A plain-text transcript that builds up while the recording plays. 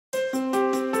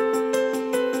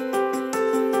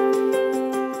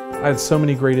I had so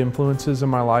many great influences in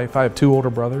my life. I have two older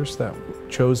brothers that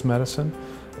chose medicine,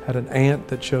 had an aunt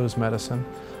that chose medicine.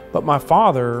 But my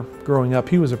father, growing up,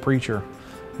 he was a preacher.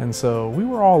 And so we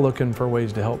were all looking for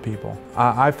ways to help people.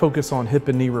 I focus on hip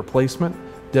and knee replacement,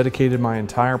 dedicated my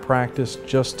entire practice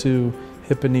just to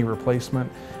hip and knee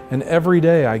replacement. And every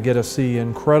day I get to see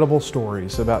incredible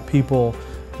stories about people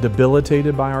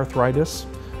debilitated by arthritis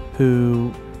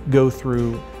who go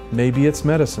through, maybe it's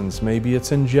medicines, maybe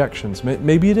it's injections,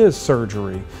 maybe it is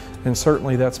surgery. And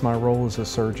certainly that's my role as a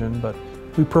surgeon, but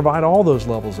we provide all those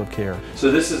levels of care.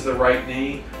 So this is the right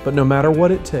knee. But no matter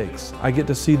what it takes, I get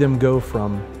to see them go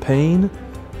from pain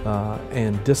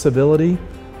and disability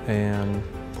and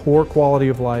poor quality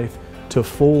of life to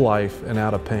full life and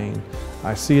out of pain.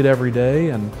 I see it every day,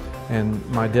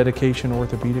 and my dedication to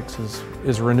orthopedics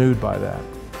is renewed by that.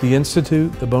 The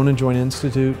Institute, the Bone and Joint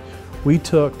Institute, we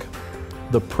took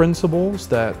the principles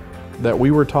that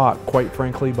we were taught, quite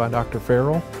frankly, by Dr.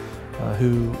 Farrell,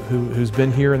 who's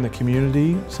been here in the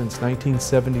community since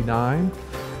 1979.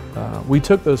 We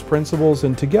took those principles,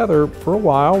 and together for a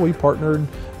while we partnered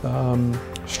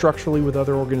structurally with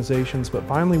other organizations, but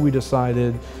finally we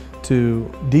decided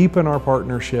to deepen our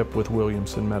partnership with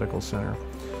Williamson Medical Center.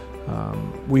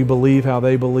 We believe how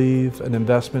they believe, an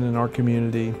investment in our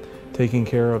community, taking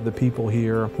care of the people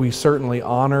here. We certainly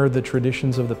honor the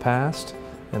traditions of the past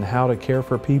and how to care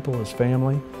for people as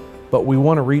family, but we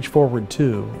want to reach forward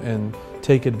too and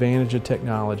take advantage of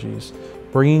technologies.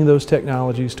 Bringing those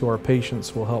technologies to our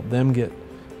patients will help them get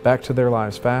back to their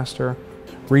lives faster.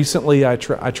 Recently, I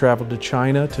traveled to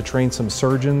China to train some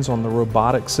surgeons on the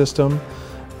robotic system,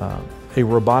 a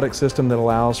robotic system that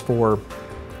allows for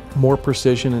more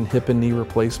precision in hip and knee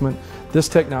replacement. This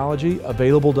technology,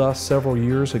 available to us several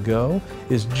years ago,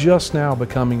 is just now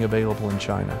becoming available in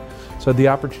China. So I had the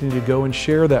opportunity to go and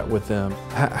share that with them,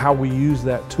 how we use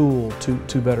that tool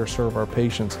to better serve our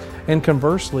patients. And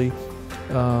conversely,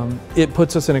 it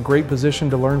puts us in a great position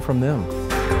to learn from them.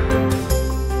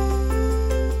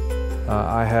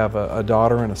 I have a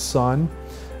daughter and a son,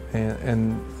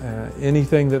 and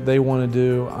anything that they want to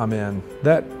do, I'm in.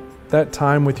 That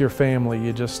time with your family,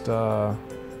 you just,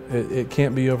 it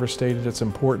can't be overstated. It's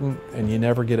important, and you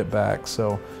never get it back,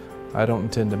 so I don't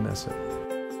intend to miss it.